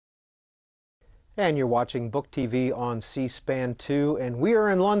And you're watching Book TV on C-SPAN 2, and we are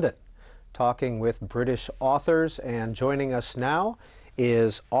in London talking with British authors, and joining us now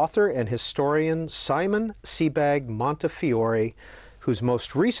is author and historian Simon Sebag Montefiore, whose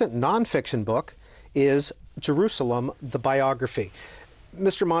most recent nonfiction book is Jerusalem, the Biography.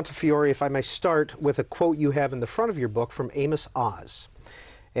 Mr. Montefiore, if I may start with a quote you have in the front of your book from Amos Oz.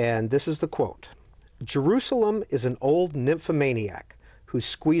 And this is the quote: "Jerusalem is an old nymphomaniac who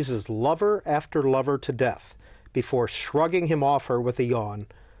squeezes lover after lover to death before shrugging him off her with a yawn,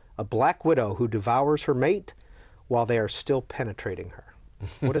 a black widow who devours her mate while they are still penetrating her."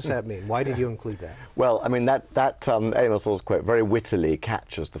 What does that mean? Why did you include that? Well, I mean, that Amos Oz quote very wittily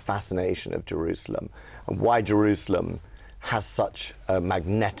captures the fascination of Jerusalem and why Jerusalem has such a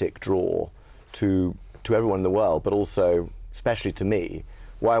magnetic draw to everyone in the world, but also, especially to me,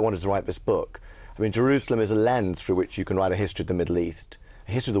 why I wanted to write this book. I mean, Jerusalem is a lens through which you can write a history of the Middle East,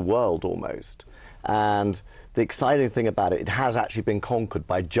 a history of the world almost. And the exciting thing about it, it has actually been conquered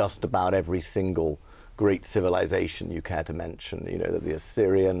by just about every single great civilization you care to mention. You know, the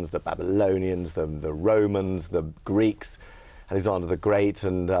Assyrians, the Babylonians, the Romans, the Greeks, Alexander the Great,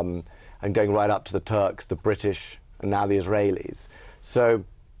 and going right up to the Turks, the British, and now the Israelis. So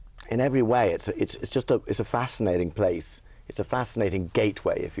in every way, it's a fascinating place. It's a fascinating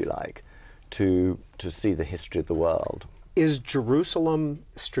gateway, if you like, to see the history of the world. Is Jerusalem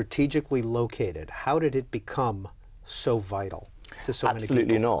strategically located? How did it become so vital to so many people?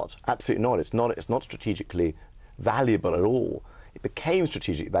 Absolutely not. Absolutely not. It's not strategically valuable at all. It became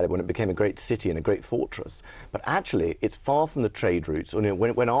strategically valuable when it became a great city and a great fortress. But actually, it's far from the trade routes. You know,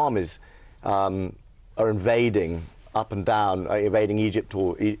 when armies are invading up and down, invading Egypt,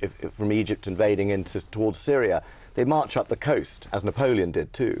 or from Egypt invading towards Syria, they march up the coast, as Napoleon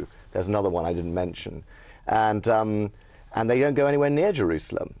did too. There's another one I didn't mention. And they don't go anywhere near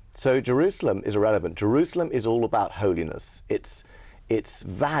Jerusalem. So Jerusalem is irrelevant. Jerusalem is all about holiness. Its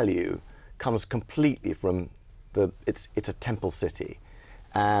value comes completely from it's a temple city,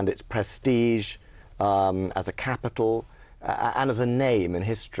 and its prestige as a capital and as a name in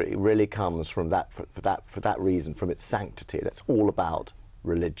history really comes from that for that reason, from its sanctity. That's all about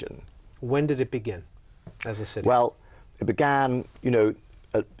religion. When did it begin as a city? Well, it began, you know,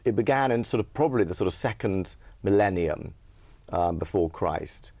 it began in sort of probably the sort of second millennium before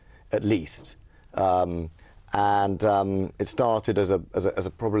Christ, at least, and it started as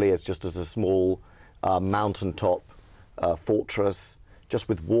probably just as a small mountaintop fortress, just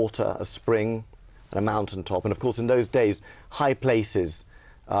with water, a spring, and a mountaintop. And of course, in those days, high places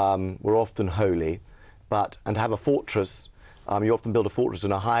were often holy, and to have a fortress, you often build a fortress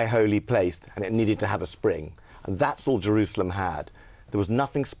in a high holy place, and it needed to have a spring, and that's all Jerusalem had. There was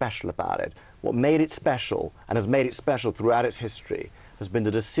nothing special about it. What made it special, and has made it special throughout its history, has been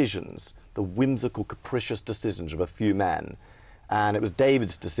the decisions, the whimsical, capricious decisions of a few men. And it was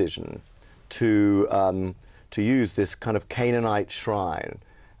David's decision to use this kind of Canaanite shrine,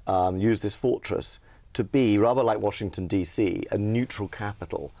 use this fortress to be, rather like Washington, D.C., a neutral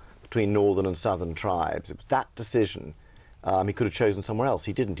capital between northern and southern tribes. It was that decision. He could have chosen somewhere else.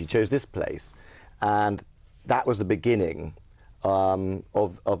 He didn't. He chose this place. And that was the beginning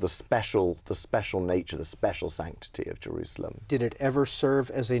of the special nature, the special sanctity of Jerusalem. Did it ever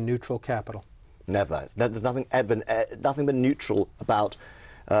serve as a neutral capital? Never. There's nothing been neutral about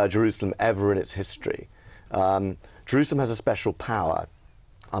Jerusalem ever in its history. Jerusalem has a special power.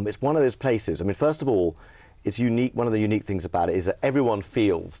 It's one of those places. I mean, first of all, it's unique. One of the unique things about it is that everyone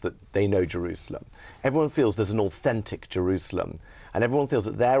feels that they know Jerusalem. Everyone feels there's an authentic Jerusalem. And everyone feels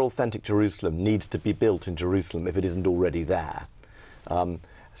that their authentic Jerusalem needs to be built in Jerusalem if it isn't already there.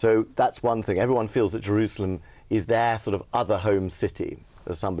 So that's one thing. Everyone feels that Jerusalem is their sort of other home city,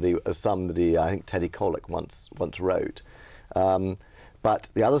 as somebody I think Teddy Kollek once wrote. But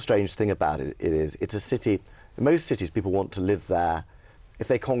the other strange thing about it is it's a city. In most cities, people want to live there. If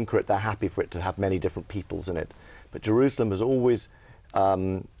they conquer it, they're happy for it to have many different peoples in it. But Jerusalem has always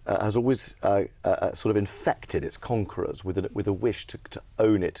sort of infected its conquerors with a wish to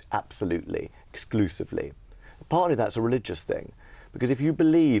own it absolutely, exclusively. Partly that's a religious thing, because if you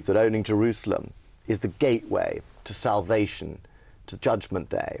believe that owning Jerusalem is the gateway to salvation, to Judgment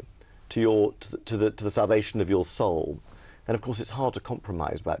Day, to the salvation of your soul, then of course it's hard to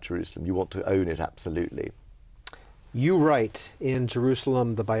compromise about Jerusalem. You want to own it absolutely. You write in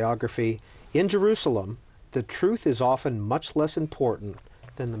Jerusalem, the Biography, in Jerusalem, the truth is often much less important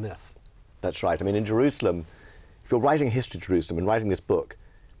than the myth. That's right. I mean, in Jerusalem, if you're writing a history of Jerusalem, and writing this book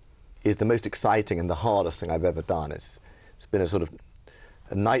is the most exciting and the hardest thing I've ever done. It's been a sort of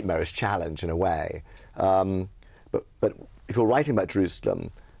a nightmarish challenge in a way. But if you're writing about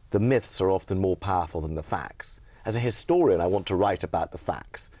Jerusalem, the myths are often more powerful than the facts. As a historian, I want to write about the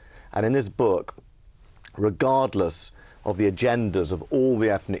facts. And in this book, regardless of the agendas of all the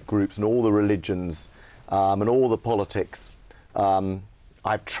ethnic groups and all the religions and all the politics,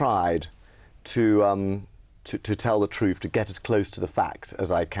 I've tried to tell the truth, to get as close to the facts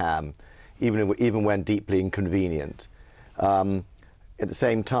as I can, even when deeply inconvenient. At the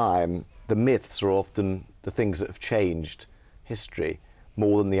same time, the myths are often the things that have changed history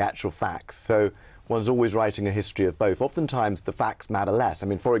more than the actual facts. So one's always writing a history of both. Oftentimes the facts matter less. I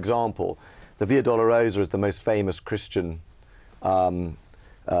mean, for example, the Via Dolorosa is the most famous Christian road,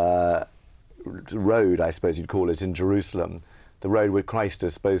 I suppose you'd call it, in Jerusalem. The road where Christ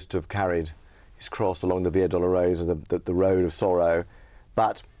is supposed to have carried his cross along the Via Dolorosa, the road of sorrow.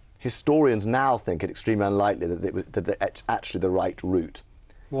 But historians now think it extremely unlikely that it's actually the right route.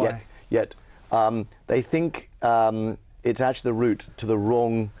 Why? Yet they think it's actually the route to the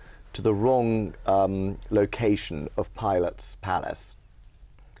wrong location of Pilate's palace.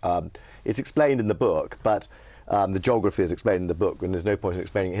 It's explained in the book, but the geography is explained in the book, and there's no point in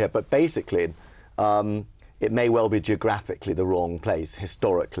explaining it here. But basically, it may well be geographically the wrong place,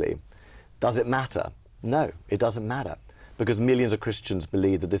 historically. Does it matter? No, it doesn't matter, because millions of Christians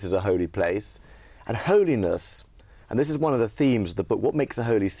believe that this is a holy place. And holiness, and this is one of the themes of the book, what makes a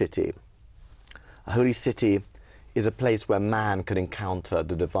holy city? A holy city is a place where man can encounter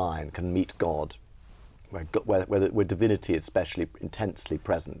the divine, can meet God, where divinity is especially intensely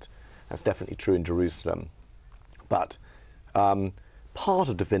present. That's definitely true in Jerusalem. But part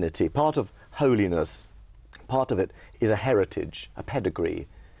of divinity, part of holiness, part of it is a heritage, a pedigree.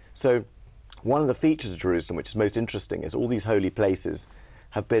 So one of the features of Jerusalem, which is most interesting, is all these holy places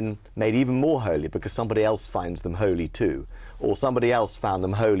have been made even more holy because somebody else finds them holy too, or somebody else found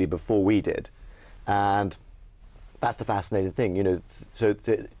them holy before we did. And that's the fascinating thing, you know. So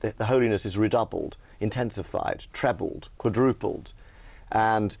the holiness is redoubled, intensified, trebled, quadrupled,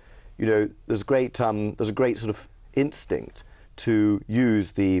 and you know there's a great sort of instinct to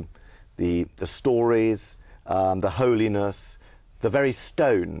use the stories, the holiness, the very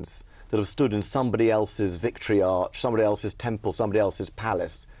stones that have stood in somebody else's victory arch, somebody else's temple, somebody else's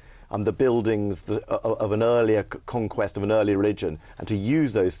palace, the buildings of an earlier conquest of an earlier religion, and to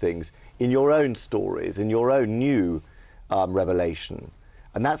use those things in your own stories, in your own new revelation.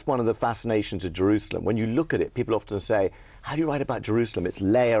 And that's one of the fascinations of Jerusalem. When you look at it, people often say, how do you write about Jerusalem? It's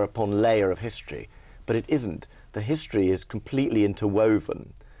layer upon layer of history. But it isn't. The history is completely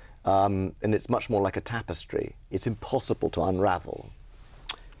interwoven, and it's much more like a tapestry. It's impossible to unravel.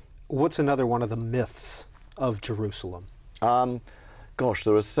 What's another one of the myths of Jerusalem? Gosh,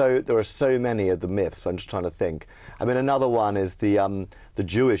 there are so many of the myths. I'm just trying to think. I mean, another one is the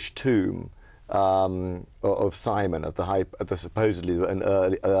Jewish tomb of Simon, of the supposedly an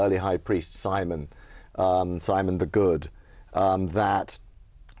early high priest Simon, Simon the Good, that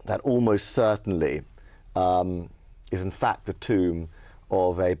almost certainly is in fact the tomb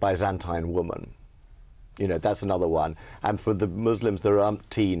of a Byzantine woman. You know, that's another one. And for the Muslims, there are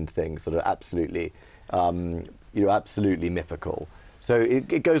umpteen things that are absolutely, absolutely mythical. So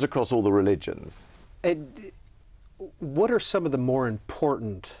it goes across all the religions. What are some of the more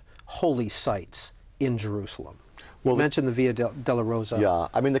important holy sites in Jerusalem? You mentioned the Via Dolorosa. Yeah,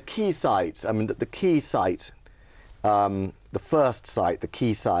 I mean the key sites. I mean the key site, the first site, the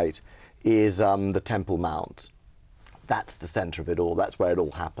key site is the Temple Mount. That's the centre of it all. That's where it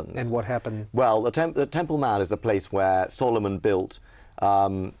all happens. And what happened? Well, the Temple Mount is the place where Solomon built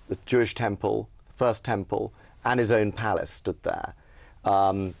the Jewish temple, first temple, and his own palace stood there.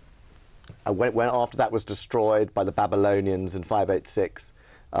 When after that was destroyed by the Babylonians in 586,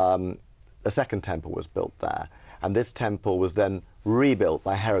 the second temple was built there. And this temple was then rebuilt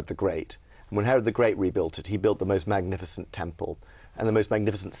by Herod the Great. And when Herod the Great rebuilt it, he built the most magnificent temple and the most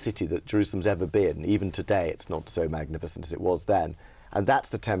magnificent city that Jerusalem's ever been. Even today, it's not so magnificent as it was then. And that's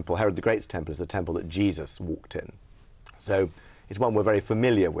the temple, Herod the Great's temple, is the temple that Jesus walked in. So it's one we're very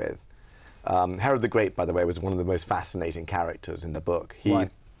familiar with. Herod the Great, by the way, was one of the most fascinating characters in the book. Why?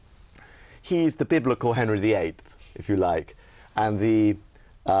 He's the biblical Henry VIII, if you like. And the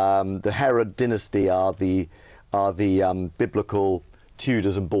Herod dynasty are the biblical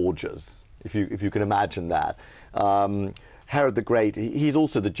Tudors and Borgias, if you can imagine that. Herod the Great, he's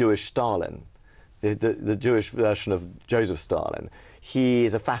also the Jewish Stalin, the Jewish version of Joseph Stalin. He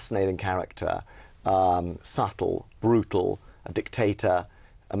is a fascinating character, subtle, brutal, a dictator,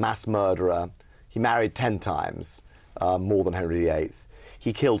 a mass murderer. He married 10 times, more than Henry VIII.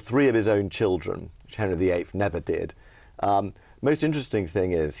 He killed 3 of his own children, which Henry VIII never did. Most interesting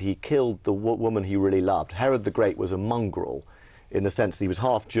thing is he killed the woman he really loved. Herod the Great was a mongrel. in the sense that he was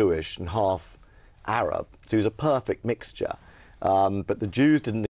half Jewish and half Arab, so he was a perfect mixture. But the Jews didn't